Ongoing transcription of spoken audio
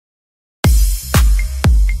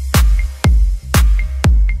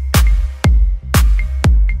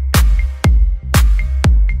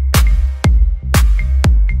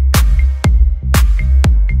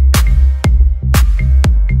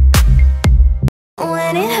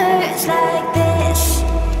feels like this.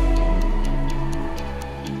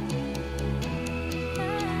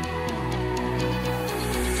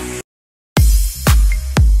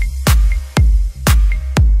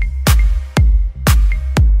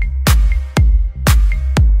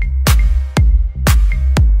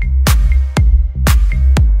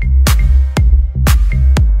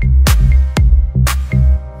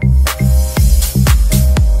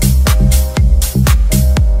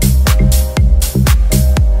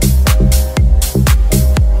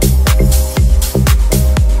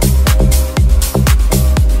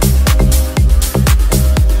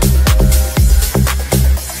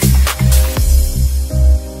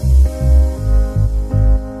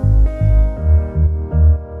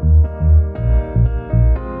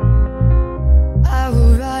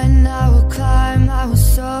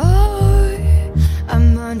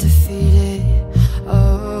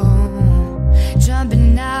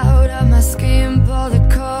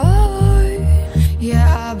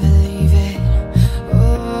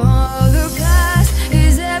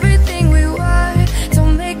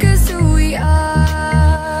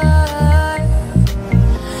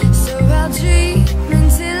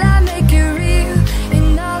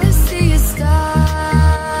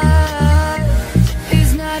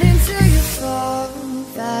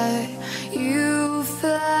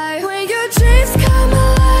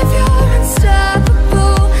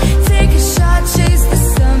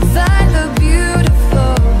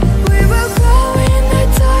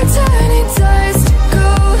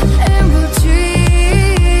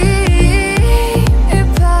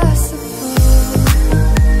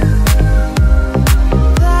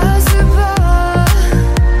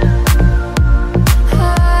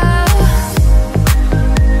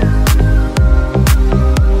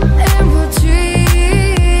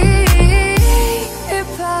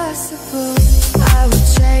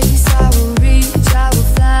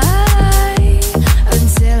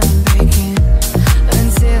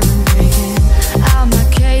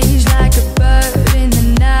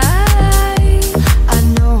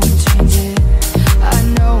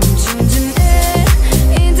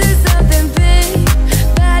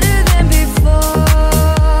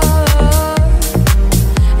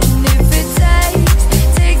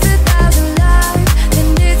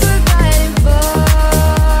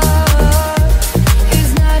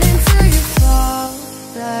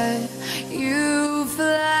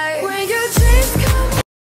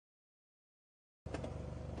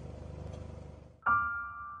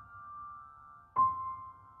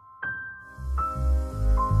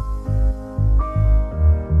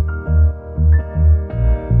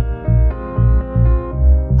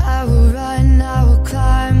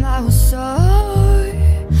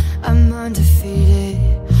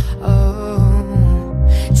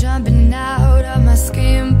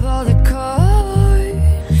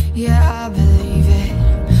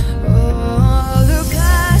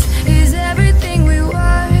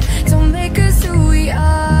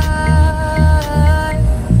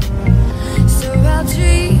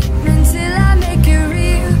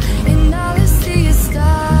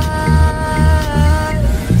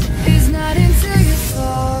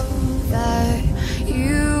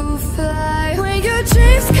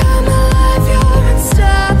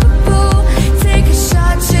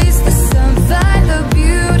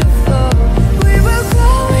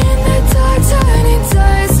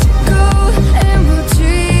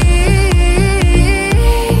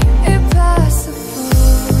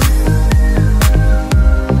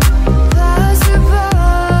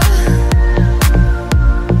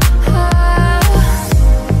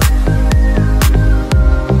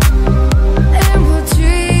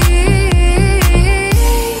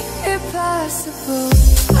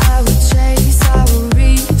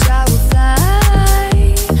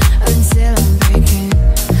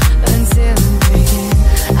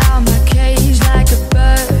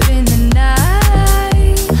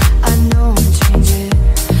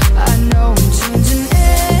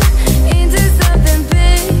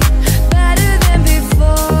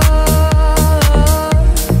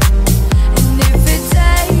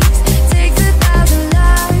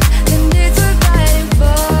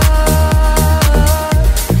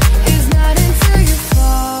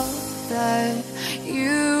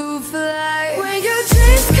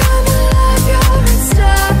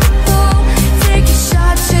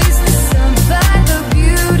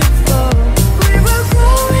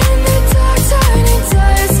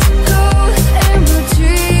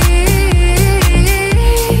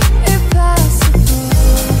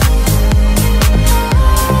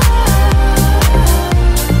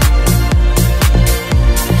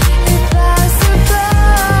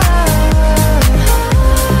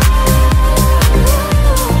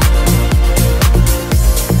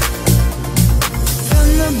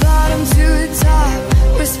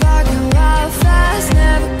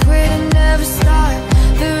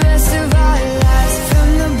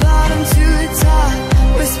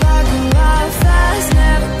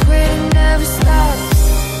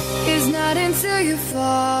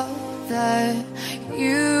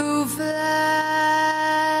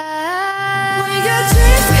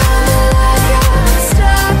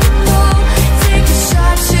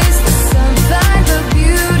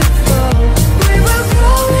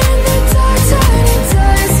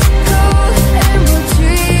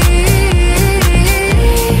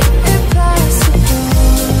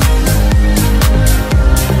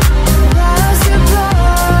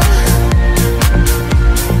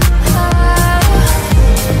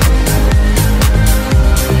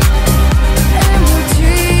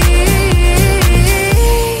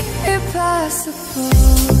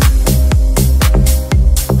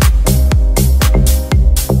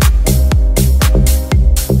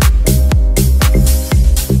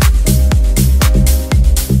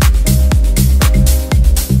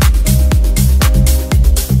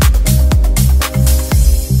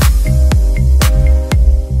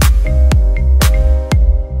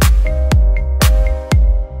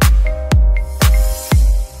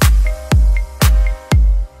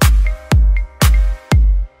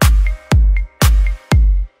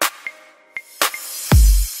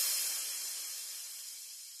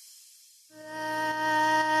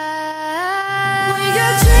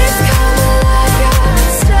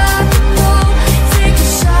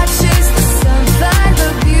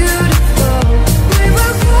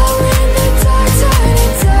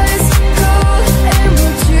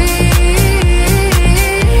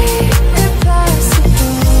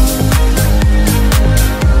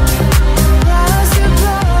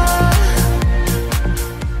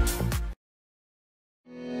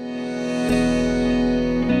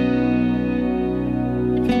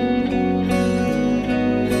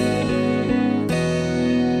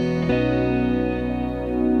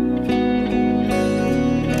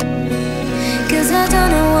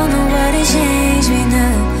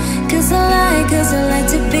 'cause I like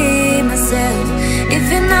to be myself. If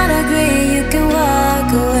you're not agree, you can walk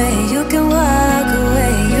away. You can walk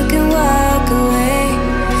away, you can walk away.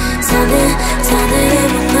 Something in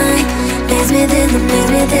my mind makes me think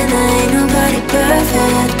ain't nobody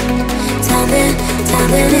perfect. Something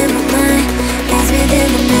in my mind makes me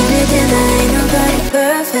think ain't nobody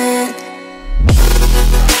perfect.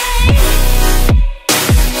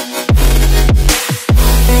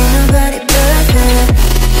 Ain't nobody perfect.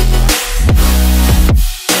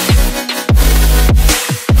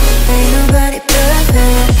 Ain't nobody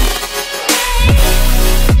perfect.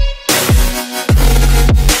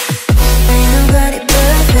 Ain't nobody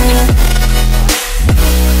perfect.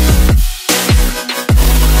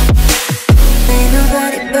 Ain't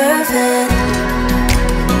nobody perfect.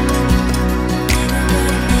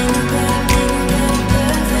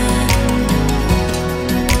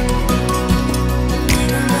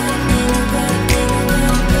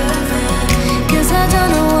 Cause I don't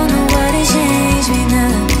know nobody change me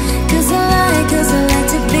now. Cause I like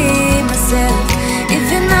to be myself. If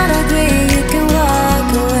you're not agree, you can walk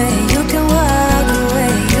away. You can walk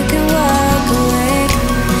away, you can walk away.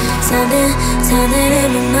 Something in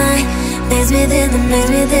my mind makes me think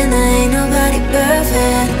ain't nobody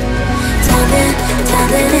perfect. Something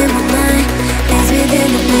in my mind makes me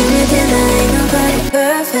think ain't nobody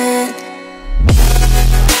perfect.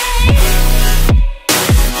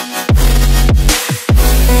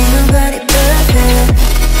 Ain't nobody perfect.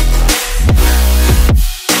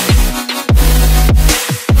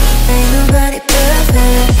 Ain't nobody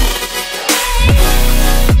perfect.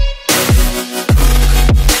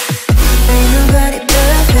 Ain't nobody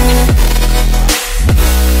perfect.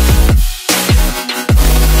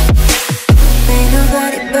 Ain't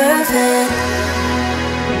nobody perfect.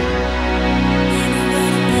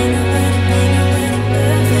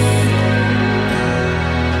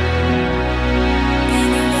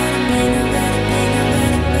 Ain't nobody perfect. Ain't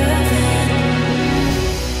nobody perfect.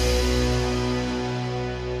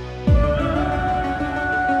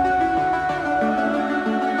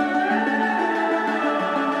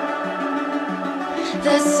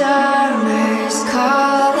 The summer's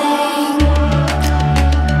calling.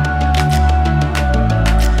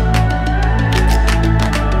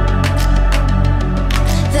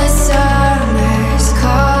 The summer's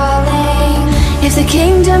calling. If the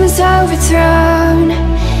kingdom is overthrown,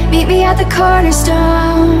 meet me at the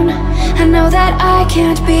cornerstone. I know that I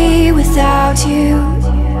can't be without you.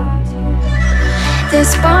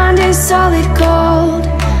 This bond is solid gold.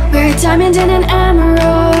 We're a diamond and an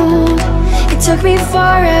emerald. It took me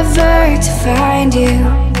forever to find you.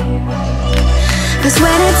 Cause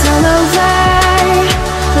when it's all over,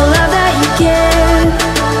 the love that you give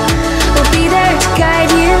will be there to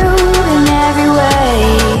guide you in every way.